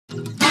Hey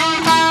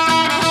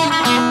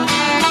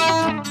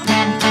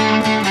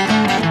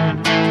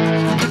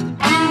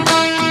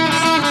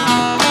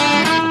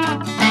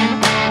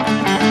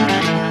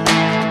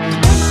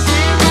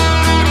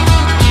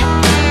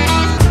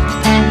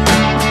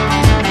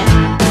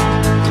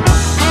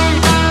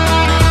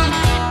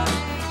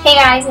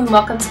guys, and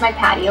welcome to my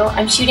patio.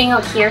 I'm shooting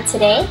out here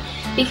today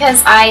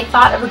because I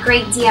thought of a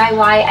great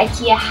DIY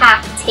Ikea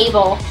Hack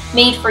table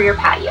made for your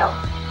patio.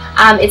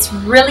 It's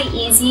really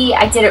easy.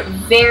 I did it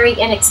very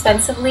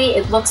inexpensively.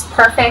 It looks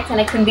perfect and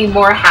I couldn't be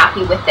more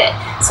happy with it.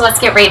 So let's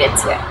get right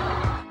into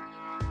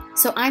it.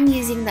 So I'm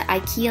using the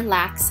Ikea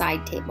Hack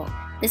side table.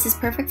 This is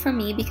perfect for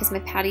me because my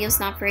patio is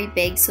not very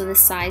big, so the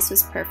size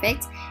was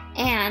perfect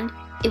and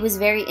it was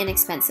very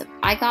inexpensive.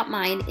 I got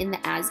mine in the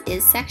as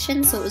is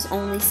section, so it was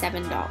only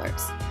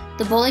 $7.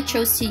 The bowl I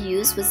chose to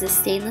use was a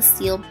stainless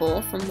steel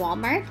bowl from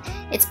Walmart.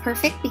 It's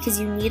perfect because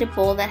you need a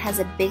bowl that has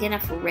a big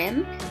enough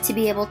rim to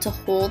be able to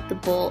hold the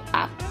bowl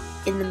up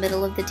in the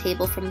middle of the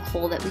table from the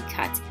hole that we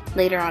cut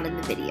later on in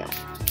the video.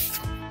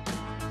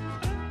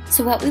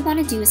 So what we want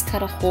to do is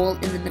cut a hole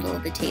in the middle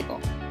of the table.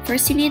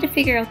 First, you need to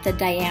figure out the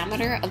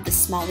diameter of the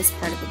smallest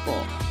part of the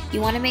bowl.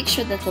 You want to make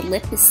sure that the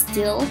lip is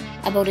still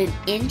about an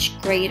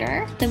inch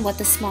greater than what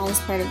the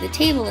smallest part of the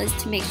table is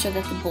to make sure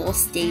that the bowl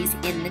stays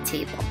in the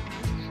table.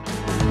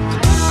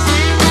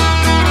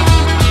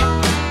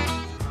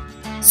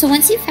 So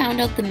once you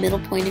found out the middle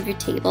point of your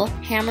table,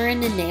 hammer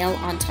in a nail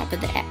on top of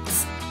the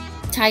X.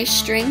 Tie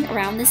string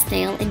around this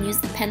nail and use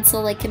the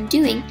pencil like I'm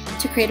doing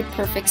to create a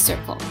perfect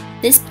circle.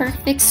 This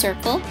perfect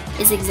circle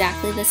is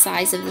exactly the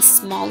size of the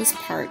smallest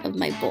part of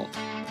my bowl.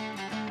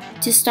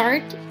 To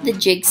start the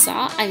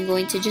jigsaw, I'm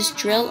going to just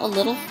drill a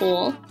little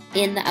hole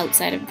in the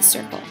outside of the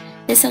circle.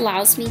 This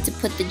allows me to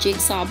put the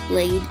jigsaw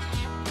blade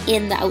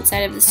in the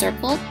outside of the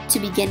circle to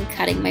begin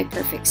cutting my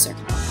perfect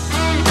circle.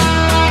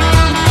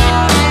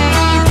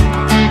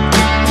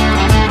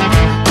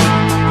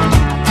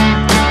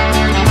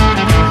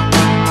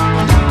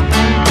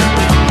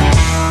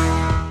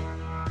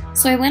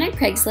 So I went on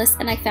Craigslist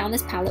and I found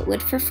this pallet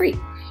wood for free.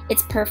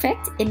 It's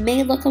perfect. It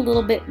may look a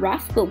little bit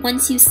rough, but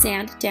once you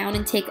sand down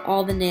and take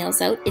all the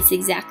nails out, it's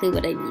exactly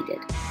what I needed.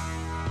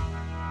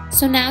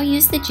 So now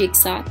use the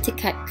jigsaw to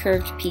cut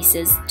curved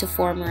pieces to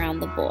form around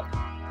the bowl.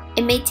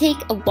 It may take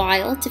a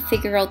while to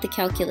figure out the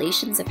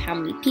calculations of how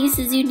many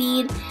pieces you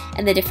need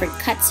and the different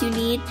cuts you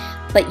need,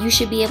 but you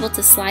should be able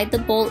to slide the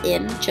bowl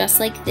in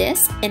just like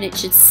this and it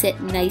should sit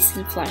nice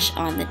and flush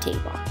on the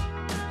table.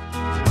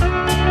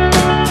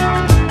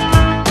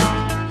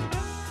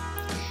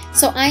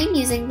 So I'm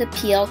using the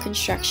PL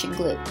construction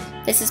glue.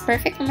 This is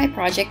perfect for my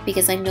project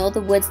because I know the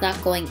wood's not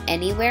going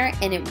anywhere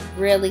and it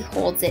really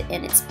holds it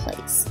in its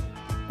place.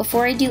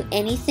 Before I do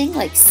anything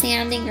like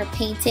sanding or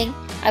painting,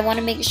 I want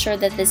to make sure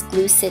that this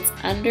glue sits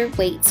under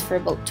weights for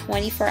about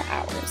 24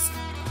 hours.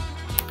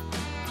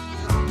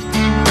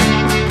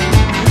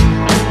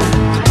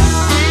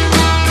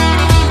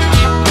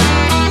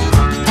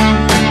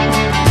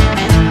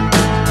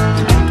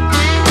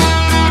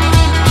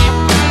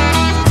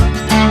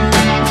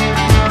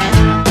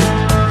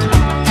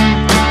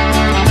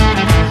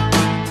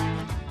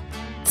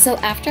 So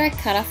after I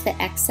cut off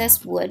the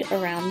excess wood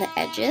around the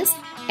edges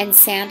and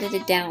sanded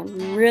it down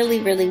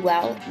really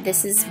well,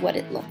 this is what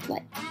it looked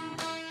like.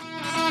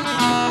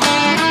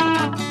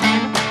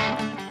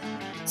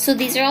 So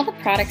these are all the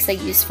products I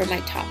used for my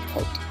top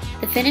coat.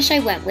 The finish I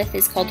went with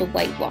is called a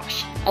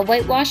whitewash. A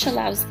whitewash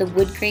allows the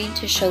wood grain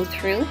to show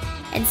through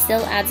and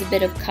still adds a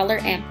bit of color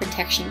and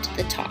protection to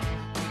the top.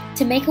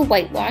 To make a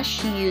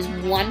whitewash, you use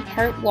 1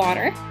 part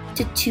water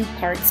to 2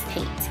 parts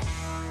paint.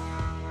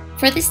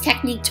 For this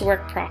technique to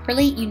work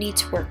properly, you need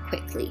to work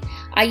quickly.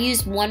 I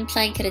used 1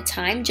 plank at a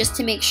time just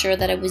to make sure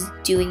that I was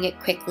doing it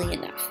quickly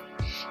enough.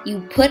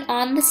 You put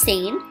on the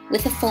stain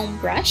with a foam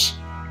brush,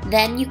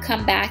 then you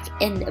come back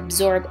and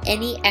absorb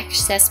any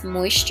excess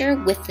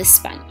moisture with the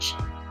sponge.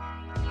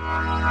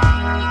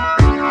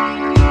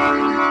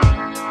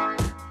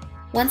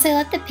 Once I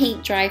let the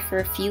paint dry for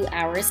a few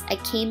hours, I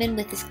came in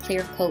with this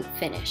clear coat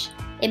finish.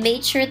 It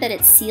made sure that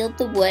it sealed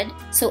the wood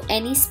so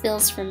any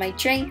spills from my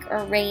drink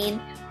or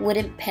rain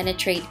wouldn't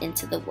penetrate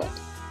into the wood.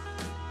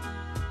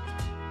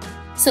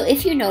 So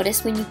if you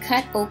notice, when you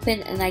cut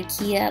open an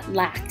Ikea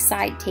Hack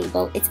side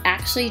table, it's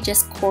actually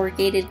just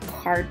corrugated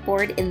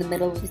cardboard in the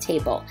middle of the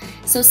table.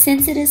 So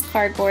since it is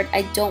cardboard,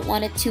 I don't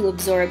want it to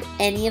absorb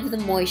any of the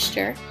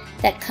moisture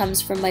that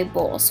comes from my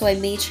bowl. So I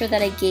made sure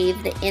that I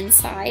gave the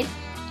inside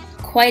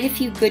quite a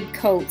few good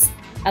coats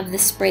of the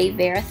spray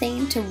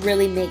Polyurethane to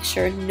really make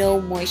sure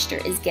no moisture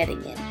is getting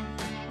in.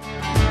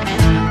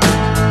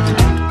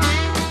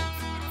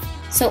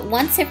 So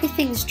once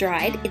everything's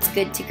dried, it's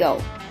good to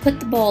go. Put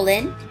the bowl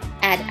in,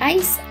 add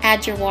ice,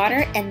 add your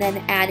water, and then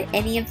add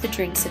any of the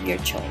drinks of your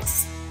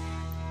choice.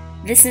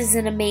 This is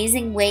an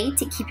amazing way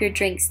to keep your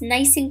drinks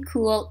nice and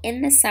cool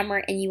in the summer,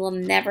 and you will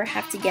never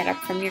have to get up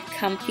from your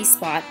comfy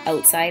spot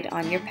outside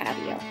on your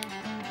patio.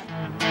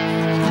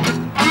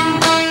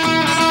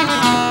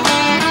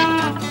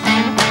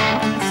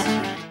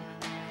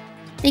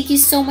 Thank you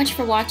so much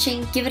for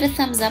watching. Give it a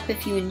thumbs up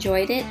if you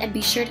enjoyed it, and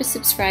be sure to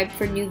subscribe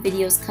for new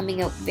videos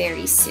coming out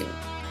very soon.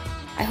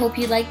 I hope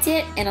you liked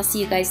it, and I'll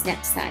see you guys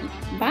next time.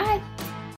 Bye!